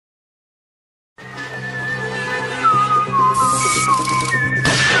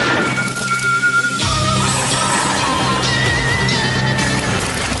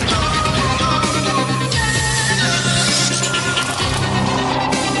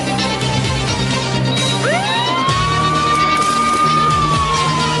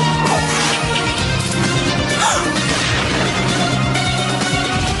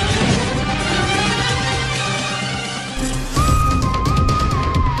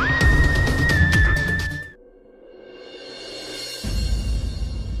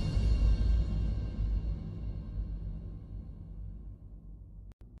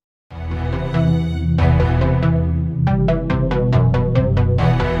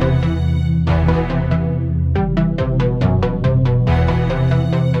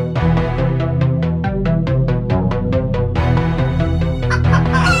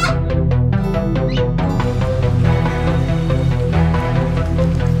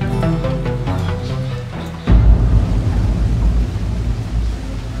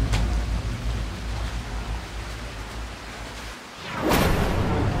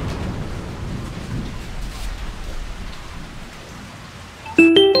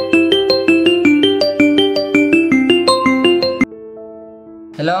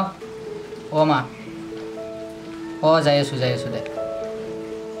Hello ओ मा ओ जाय आसु दे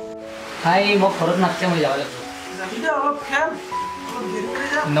भाई মোক ঘৰত মাতছে মই যাব লাগিব যাবি দে অলপ খেল অলপ দেৰি কৰি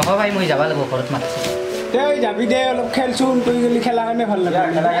যা নহয় ভাই মই যাব লাগিব ঘৰত মাতছে তেই যাবি দে অলপ খেল চুন তুই গলি খেলা কাৰণে ভাল লাগে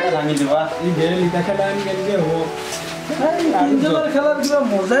খেলা কাৰণে ভাঙি দিবা ই দে লিটা খেলা আনি গলি দে হো এই তিনজনৰ খেলাৰ কিবা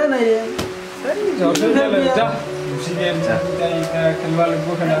মজাই নাই এই জলদি যা গুছি গেম যা খেলবা লাগিব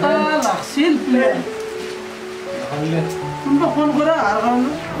খেলা লাগছিল প্লে হলে তুমি ফোন কৰা আৰ কাৰণ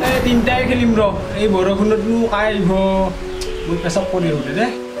এই তিনটাই খেলিম ৰ এই বৰখুনত নু কাই আহিব মই পেছাব কৰি হতে দে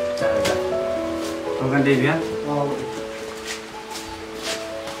Oke, Dev ya.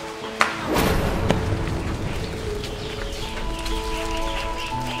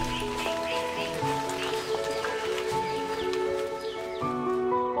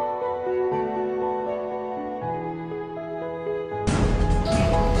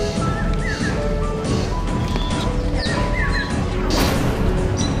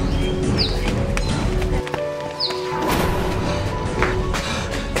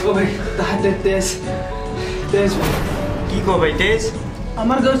 তেজ কি কো ভাই তেজ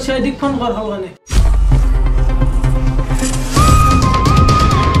আমার গাঁও CID ফোন কর হওয়ানে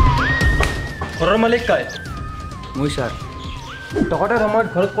ঘৰৰ মালিক কাই মই স্যাৰ টকটা সময়ত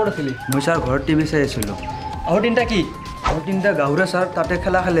ঘৰত ক'ত আছিলি মই স্যাৰ ঘৰত টিভি চাই আছিলো আৰু তিনটা কি আৰু তিনটা গাঁৱৰে স্যাৰ তাতে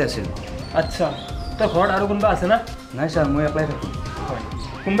খেলা খেলি আছিল আচ্ছা তো ঘৰত আৰু কোনবা আছে না নাই স্যাৰ মই এপ্লাই থাকো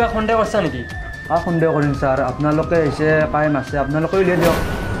কোনবা সন্দেহ কৰছা নেকি সন্দেহ কৰিম স্যার আপোনালোকে এসে কাইম আছে আপোনালোকে উলিয়াই দিয়ক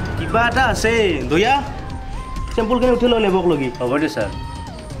কিবা এটা আছে দয়া চেম্পল কেনে উঠি ললে বক লগি হ'ব দে স্যার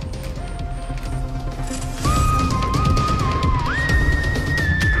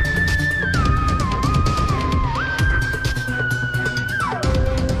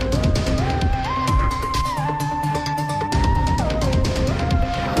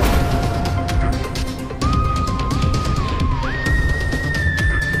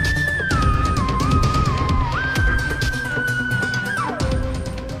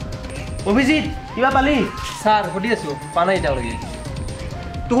অভিজিৎ কিবা পালি স্যার হদি আছো পানা এটা লাগি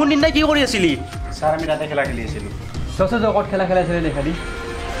তুহুন দিন কি কৰি আছিলি স্যার আমি রাতে খেলা খেলি আছিলো সসে জগত খেলা খেলা ছেলে দেখা দি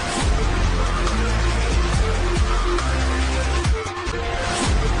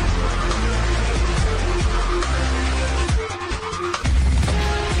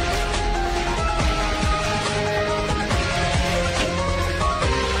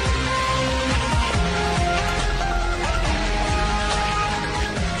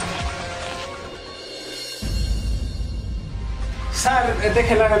স্যার এতে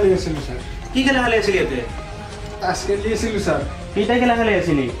খেলা খেলি আছিল স্যার কি খেলা খেলি আছিল এতে আজকে লিয়েছিল স্যার কিটা খেলা খেলি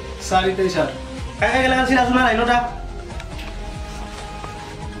আছিলি স্যার ইতে স্যার কাকা খেলা আছিল আসনা লাইনটা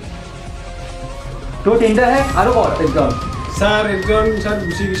তো তিনটা হে আৰু কত একজন স্যাৰ স্যাৰ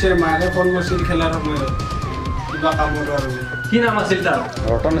গুছি গিছে মায়ে ফোন কৰিছিল খেলাৰ সময়ত কিবা কামৰ কাৰণে কি নাম আছিল তাৰ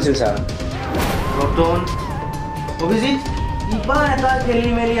ৰতন আছিল স্যাৰ ৰতন অভিজিৎ কিবা এটা খেলি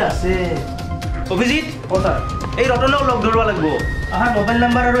মেলি আছে অভিজিৎ ও স্যাৰ এই ৰতনক লগ ধৰবা লাগব আহা মোবাইল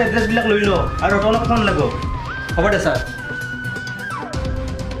নাম্বাৰ আৰু এড্ৰেস বিলাক লৈ ল আৰু ৰতনক ফোন লাগব হ'ব দে স্যাৰ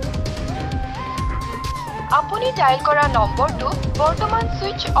আপুনি ডায়াল কৰা নম্বৰটো বৰ্তমান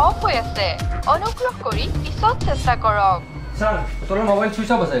সুইচ অফ হৈ আছে অনুগ্ৰহ কৰি পিছত চেষ্টা কৰক স্যাৰ তোৰ মোবাইল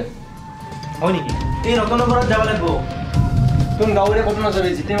সুইচ অফ আছে হয় নেকি এই ৰতনৰ ঘৰত যাব লাগব তুম গাঁৱৰে কত না যাবি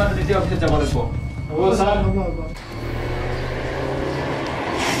জিতে মাত্ৰ দ্বিতীয় অফিসত যাব লাগব ও স্যাৰ হ'ব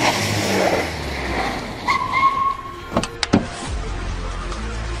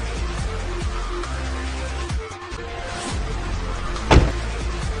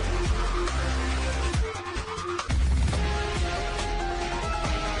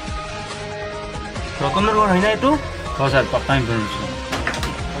ৰতনেৰ ঘৰ হয় না এটু স্যাৰ পাক্কা ইনফৰমেশন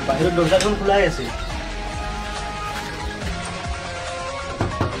বাহিৰত দৰজাখন খোলাই আছে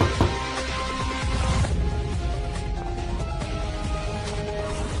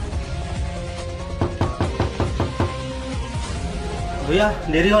ভইয়া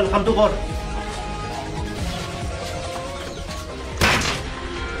দেৰি হল কামটো কৰ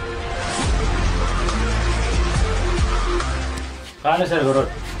কানে স্যাৰ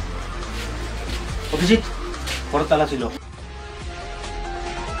ঘৰত অভিজিৎ ঘৰত তালা ছিল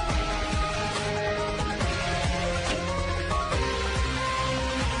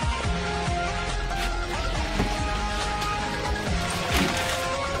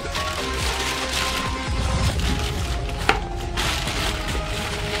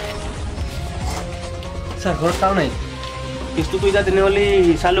স্যাৰ ঘৰত তাও নাই কিছু পইচা তেনেহ'লে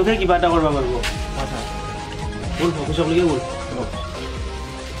চালুকহে কিবা এটা কৰিব পাৰিব বল অফিচলৈকে বল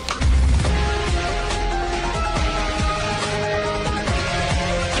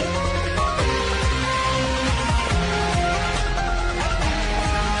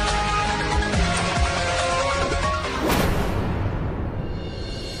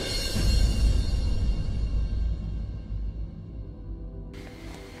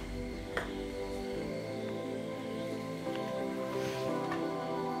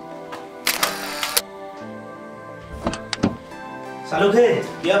চালুখে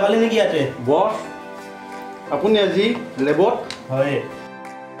দিয়া পালে নেকি ইয়াতে বছ আপুনি আজি লেবত হয়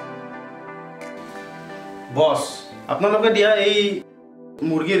বছ আপোনালোকে দিয়া এই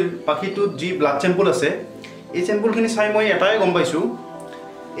মুৰ্গীৰ পাখিটোত যি ব্লাড চেম্পল আছে এই চেম্পলখিনি চাই মই এটাই গম পাইছোঁ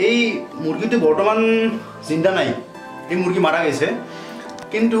এই মুৰ্গীটো বৰ্তমান জিন্দা নাই এই মুৰ্গী মাৰা গৈছে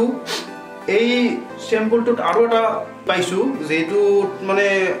কিন্তু এই চেম্পলটোত আৰু এটা পাইছোঁ যিটো মানে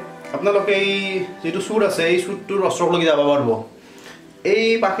আপোনালোকে এই যিটো চুট আছে এই চুটটোৰ অস্ত্ৰলৈকে যাব পাৰিব এই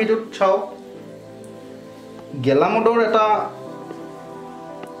পাখিটোত চাওক গেলামদৰ এটা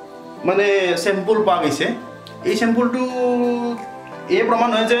মানে চেম্পল পোৱা গৈছে এই চেম্পলটো এই প্ৰমাণ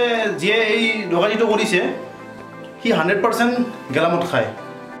হয় যে যিয়ে এই ডকাইতিটো কৰিছে সি 100% গেলামদ খায়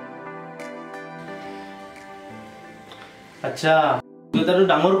আচ্ছা এটাটো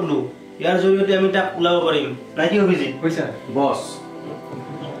ডাঙৰ ক্লু ইয়াৰ জৰিয়তে আমি তাক ওলাব পাৰিম নাই কি অভিজিত কৈছা বছ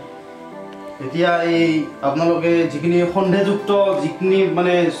এতিয়া এই আপোনালোকে যিখিনি সন্দেহযুক্ত যিখিনি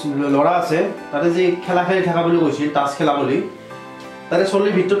মানে ল'ৰা আছে তাতে যি খেলা খেলি থকা বুলি কৈছিল টাচ খেলা বুলি তাৰে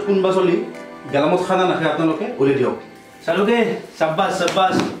চলিৰ ভিতৰত কোনোবা চলি গেলামদ খানা নাখায় আপোনালোকে উলিয়াই দিয়ক চালুকে চাব্বাছ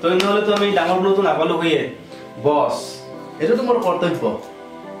চাব্বাছ তই নহ'লেতো আমি ডাঙৰ ক্লুটো নাপালোঁ হয়ে বছ এইটোতো মোৰ কৰ্তব্য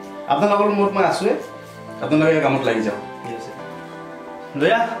আপোনালোকৰ মূৰত মই আছোঁৱে আপোনালোকে কামত লাগি যাওক ঠিক আছে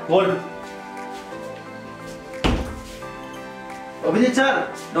দয়া বল অভিজিৎ ছাৰ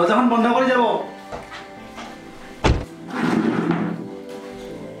দৰ্জাখন বন্ধ কৰি যাব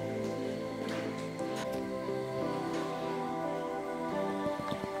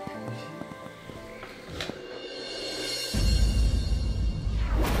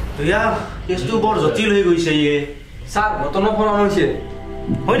দয়া কেছটো বৰ জটিল হৈ গৈছে ইয়ে স্যাৰ ৰতনৰ ফোন হৈছে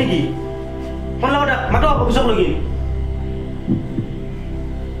হয় নেকি ফোন লগা মাতো অফিচক লগি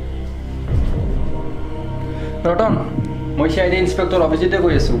ৰতন মই CID ইন্সপেক্টৰ অভিজিতে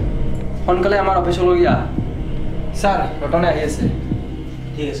কৈ আছো সোনকালে আমাৰ অফিচলৈ আহ স্যাৰ ৰতনে আহি আছে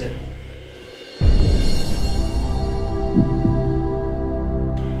ঠিক আছে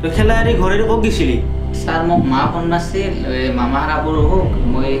তো খেলা এৰি ঘৰেৰে ক'ত গৈছিলি স্যাৰ মোক মা ফোন নাছিল মামাৰ আবুৰ হোক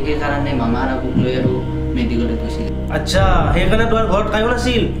মই সেইকাৰণে মামাৰ আবুক লৈ আৰু মেডিকেলত গৈছিলোঁ আচ্ছা সেইকাৰণে তোমাৰ ঘৰত কায়ো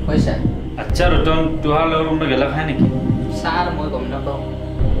নাছিল হয় ছাৰ আচ্ছা ৰতন তোহাৰ লগত কোনোবা গেলা খায় নেকি ছাৰ মই গম নাপাওঁ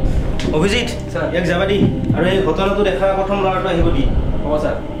অভিজিৎ ছাৰ। ইয়াক যাবা দি আৰু এই ঘটনাটো দেখা প্ৰথম ল'ৰাটো আহিব দি হ'ব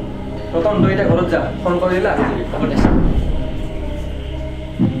স্যাৰ ৰতন তই এতিয়া ঘৰত যা ফোন কৰিলে আহি যাবি হ'ব দে ছাৰ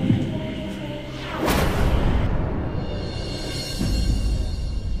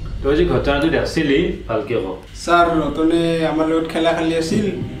তই যে ঘটনাটো দেখিছিলি ভালকে ক স্যার রতনে আমার লগত খেলা খেলি আছিল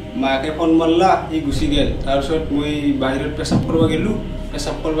মাকে ফোন মারলা ই গুচি গেল তাৰপিছত মই বাহিৰত পেচাব কৰিব গেলো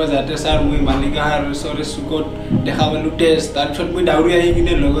পেচাব কৰিব যাওঁতে স্যাৰ মই মালিকাহাৰ ওচৰে চুকত দেখা পালো তেজ তাৰপিছত মই দাউৰি আহি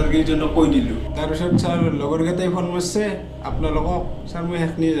কিনে লগৰ কেইজনক কৈ দিলোঁ তাৰপিছত স্যাৰ লগৰ কেইটাই ফোন মাৰছে আপোনালোকক স্যাৰ মই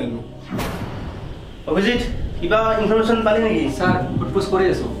সেইখিনিয়ে জানো অভিজিৎ কিবা ইনফৰমেশ্যন পালি নেকি স্যাৰ ফুটপুছ কৰি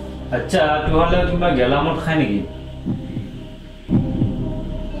আছো আচ্ছা তোহাৰ লগত কিবা গেলামত খায় নেকি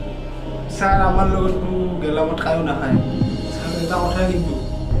স্যাৰ আমাৰ লগত কোনো গেলামত খায়ো নাখায় স্যাৰ এটা কথা কিন্তু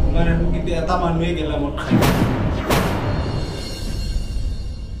আমাৰ এখন কিন্তু এটা মানুহে গেলামত খায়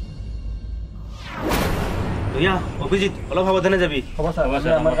দয়া অভিজিৎ অলপ সাৱধানে যাবি হ'ব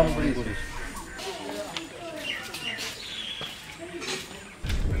স্যাৰ আমাৰ কাম কৰি আছো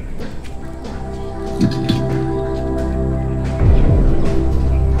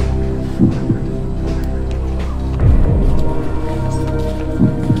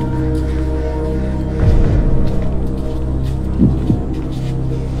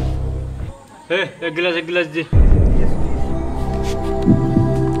এক গিলাস দি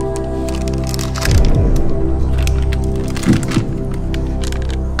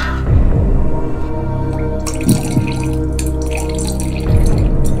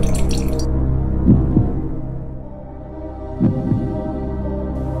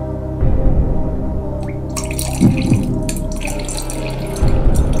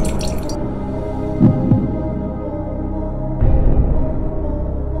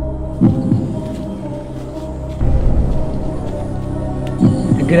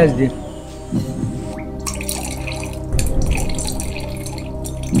গিলাস দি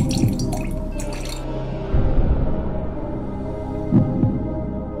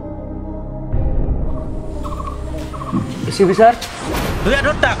এসিবি স্যাৰ দয়া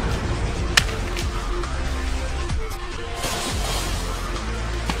ধৰ তাক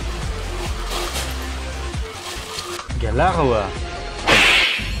গেলা খাৱা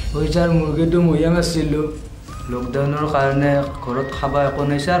ওই স্যাৰ মুৰগিটো মহিয়া মাৰছিলো লকডাউনৰ কাৰণে ঘৰত খাবা একো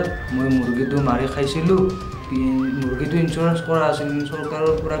নাই স্যাৰ মই মুৰগিটো মাৰি খাইছিলো মুৰগিটো ইন্স্যুৰেন্স কৰা আছিল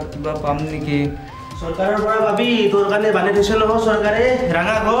চৰকাৰৰ পৰা কিবা পাম নেকি চৰকাৰৰ পৰা ভাবি তোৰ কাৰণে বানাই থৈছে নহয় চৰকাৰে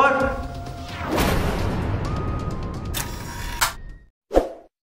ৰাঙা ঘৰ